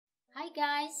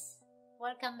guys,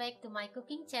 welcome back to my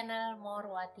cooking channel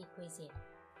MoreWatiCuisine.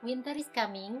 Winter is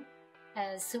coming,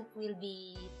 soup will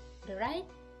be the right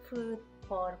food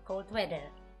for cold weather.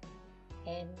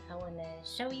 And I wanna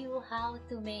show you how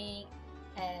to make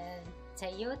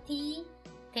chayote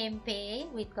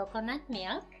tempeh with coconut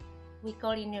milk. We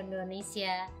call in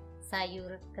Indonesia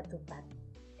sayur ketupat.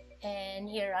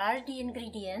 And here are the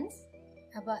ingredients.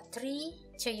 About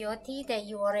 3 chayote that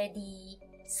you already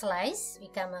slice,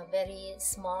 become a very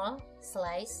small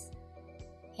slice,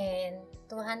 and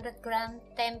 200 gram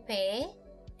tempeh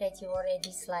that you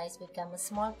already sliced, become a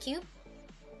small cube.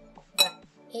 But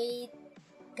 8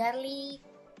 garlic,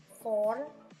 4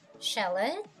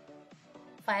 shallot,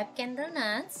 5 candle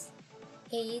nuts,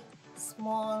 8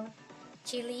 small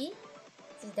chilli,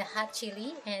 this is the hot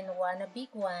chili, and 1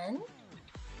 big one.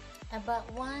 About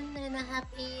 1.5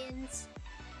 inch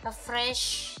of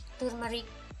fresh turmeric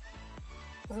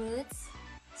roots,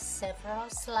 several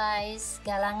sliced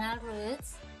galangal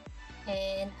roots,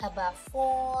 and about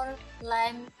 4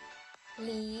 lime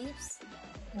leaves,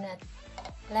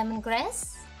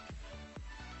 lemongrass,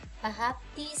 a half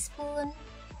teaspoon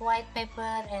white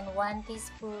pepper, and 1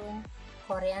 teaspoon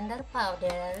coriander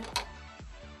powder,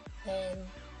 and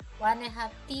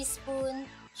 1.5 teaspoon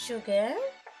sugar,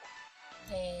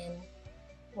 and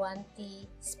 1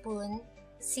 teaspoon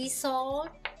sea salt,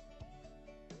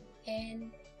 and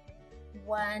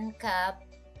 1 cup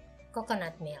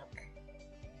coconut milk.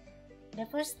 The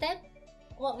first step,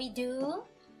 what we do,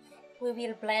 we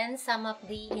will blend some of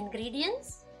the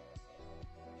ingredients.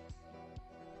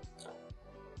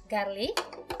 Garlic,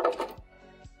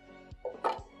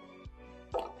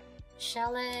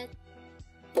 shallot,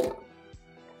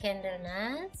 candle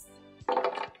nuts,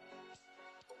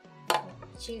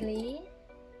 chili,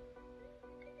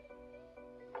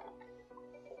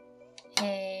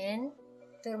 and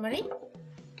turmeric.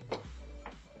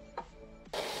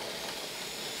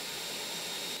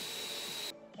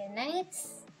 Okay,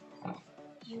 next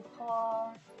you pour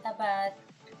about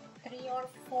 3 or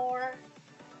 4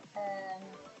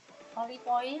 olive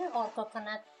oil or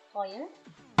coconut oil,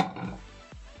 and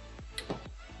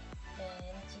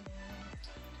you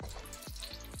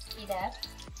heat up.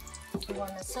 You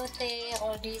want to saute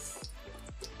all these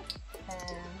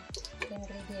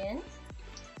ingredients.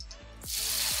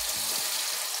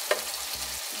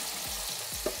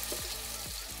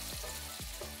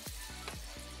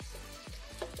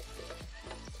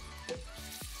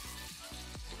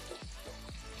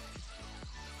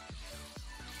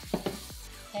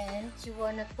 And you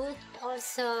want to put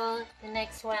also the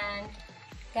next one,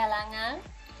 galangal,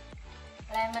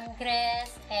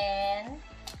 lemongrass, and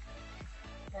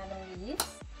lemon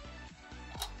leaves.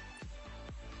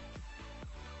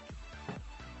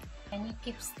 And you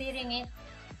keep stirring it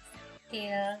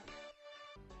till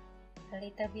a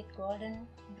little bit golden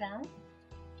brown.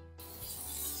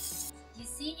 You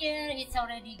see here it's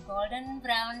already golden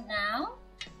brown now.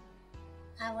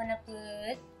 I want to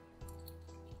put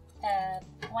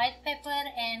white pepper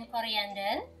and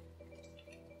coriander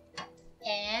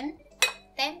and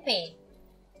tempeh.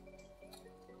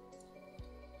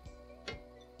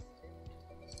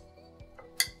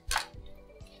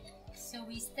 So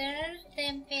we stir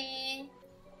tempeh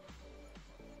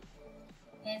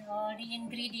and all the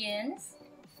ingredients,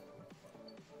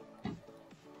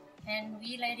 and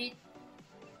we let it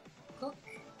cook,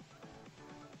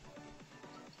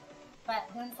 but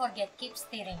don't forget, keep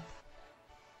stirring.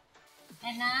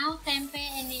 And now tempeh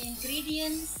and the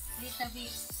ingredients little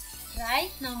bit right,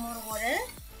 no more water.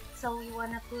 So we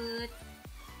wanna put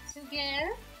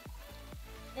sugar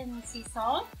and sea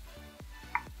salt.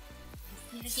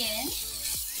 Stir again.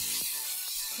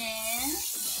 Then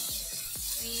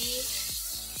we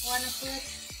wanna put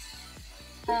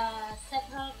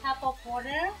several cup of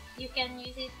water. You can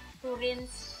use it to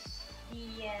rinse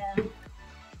the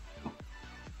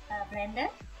blender.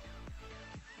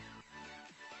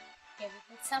 Okay,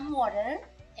 we put some water,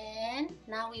 and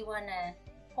now we wanna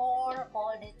pour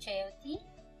all the chayote.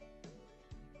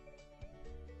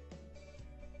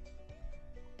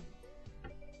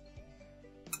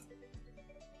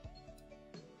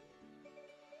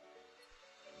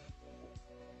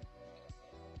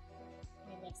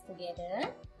 We mix together,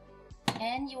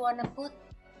 and you wanna put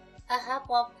a half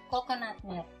of coconut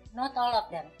milk, not all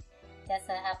of them, just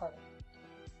a half of it.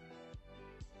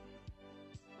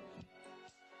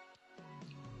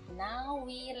 Now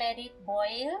we let it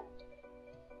boil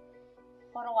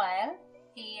for a while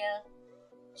till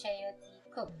chayote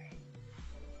cook.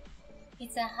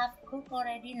 It's a half cook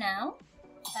already now.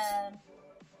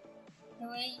 The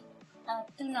way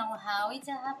to know how it's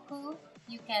a half cook,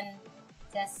 you can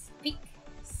just pick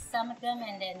some amalgam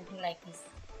and then do like this.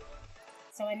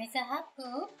 So when it's a half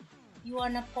cook, you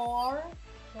wanna pour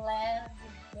the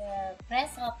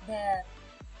rest of the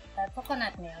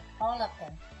coconut milk, all of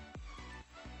them.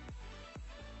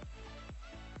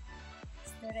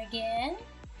 Stir again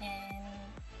and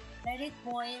let it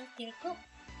boil till cooked.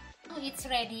 It's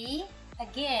ready.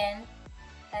 Again,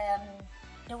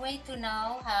 the way to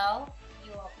know how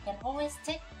you can always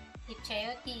check if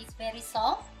chayote is very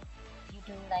soft, you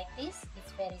do like this,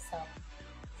 it's very soft.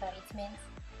 So it means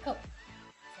cooked.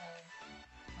 So,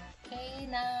 okay,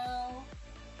 now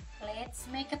let's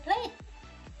make a plate.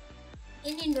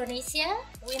 In Indonesia,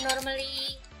 we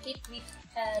normally eat with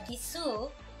this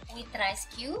soup with rice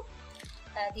cube.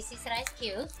 This is rice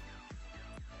cube.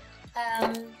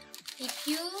 If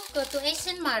you go to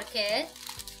Asian market,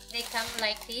 they come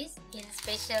like this in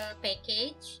special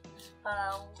package.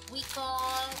 We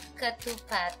call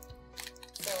ketupat.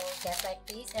 So just like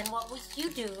this. And what you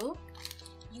do,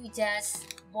 you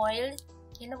just boil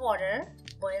in the water,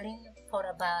 boiling for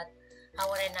about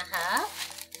hour and a half.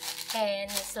 And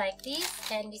it's like this,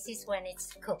 and this is when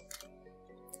it's cooked.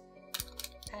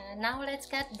 Now let's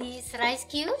cut this rice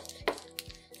cube.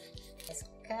 Let's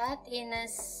cut in a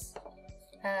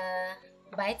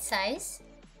bite size.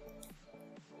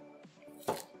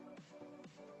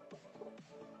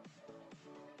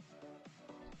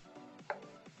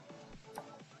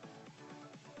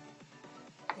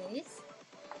 This.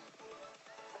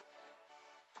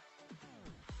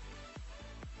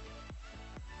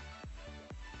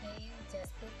 Okay,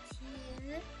 just put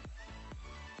here.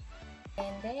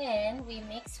 And then we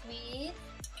mix with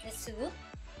the soup.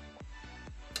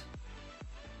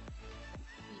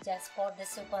 We just pour the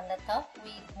soup on the top.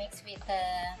 We mix with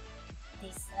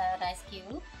this rice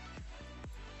cube.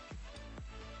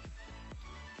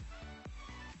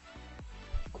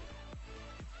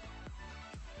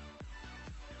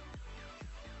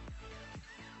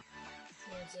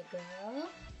 Here you go.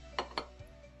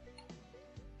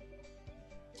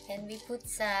 And we put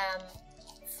some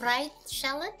fried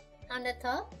shallot on the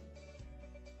top.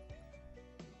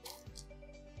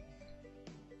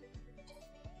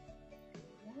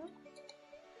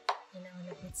 And I want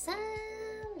to put some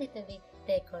little bit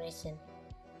decoration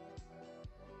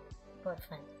for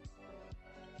fun.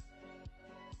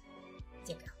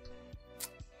 Check out.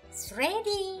 It's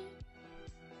ready.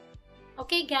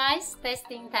 Okay guys,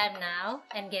 tasting time now.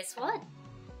 And guess what?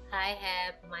 I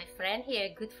have my friend here,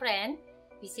 good friend,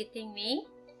 visiting me.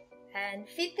 And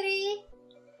Fitri,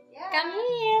 yeah. Come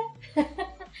here.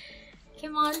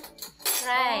 Come on,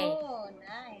 try. Oh,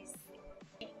 nice.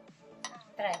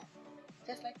 Try.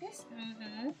 Just like this?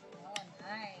 Mm-hmm. Oh,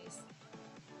 nice.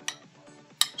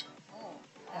 Oh,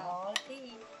 The whole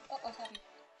thing. Oh, sorry.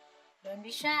 Don't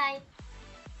be shy.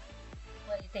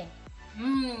 What do you think?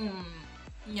 Mmm.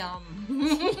 Yum.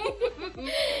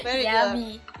 Very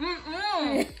Yummy.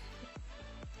 good.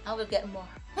 I will get more.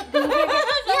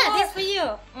 Yeah, this for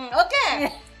you.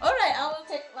 Okay. Alright, I will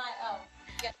take my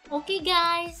yeah. Okay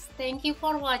guys, thank you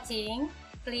for watching.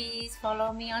 Please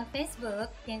follow me on Facebook,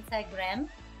 Instagram,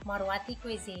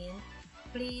 MoreWatiCuisine.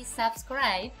 Please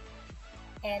subscribe.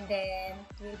 And then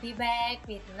we'll be back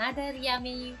with another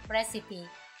yummy recipe.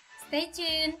 Stay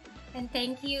tuned and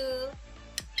thank you.